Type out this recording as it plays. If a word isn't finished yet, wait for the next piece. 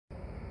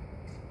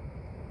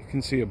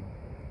can see a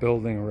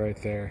building right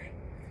there.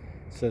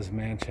 It says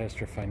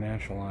Manchester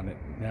Financial on it.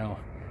 Now,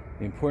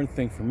 the important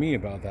thing for me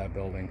about that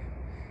building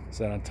is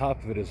that on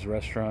top of it is a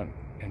restaurant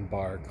and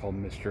bar called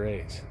Mr.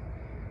 A's.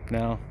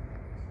 Now,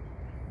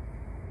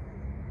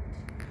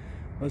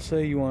 let's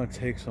say you want to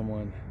take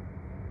someone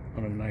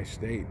on a nice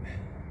date.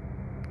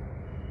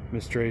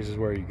 Mr. A's is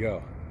where you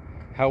go.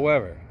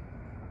 However,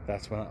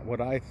 that's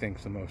what I think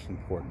is the most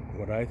important.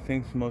 What I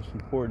think is the most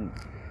important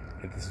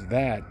is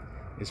that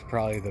is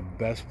probably the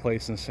best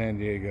place in San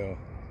Diego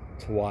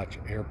to watch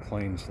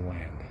airplanes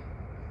land.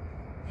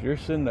 If you're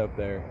sitting up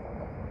there,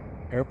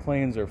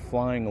 airplanes are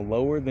flying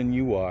lower than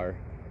you are.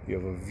 You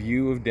have a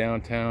view of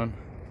downtown.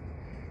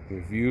 You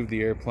have a view of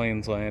the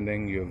airplanes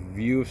landing. You have a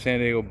view of San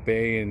Diego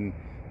Bay and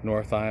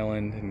North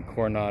Island and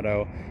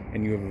Coronado.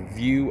 And you have a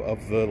view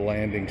of the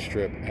landing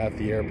strip at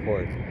the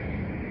airport.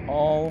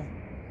 All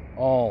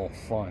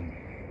fun.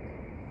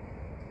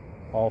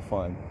 All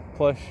fun.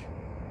 Plus,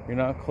 you're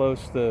not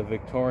close to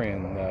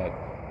Victorian that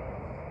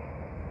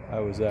I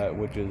was at,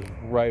 which is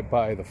right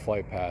by the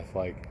flight path.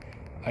 Like,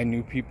 I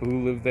knew people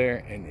who lived there,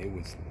 and it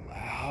was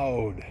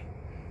loud.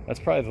 That's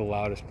probably the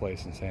loudest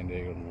place in San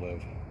Diego to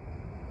live.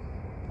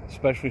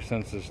 Especially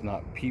since it's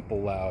not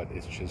people loud,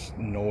 it's just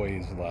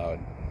noise loud.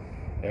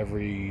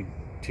 Every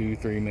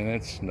 2-3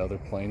 minutes, another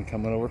plane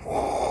coming over.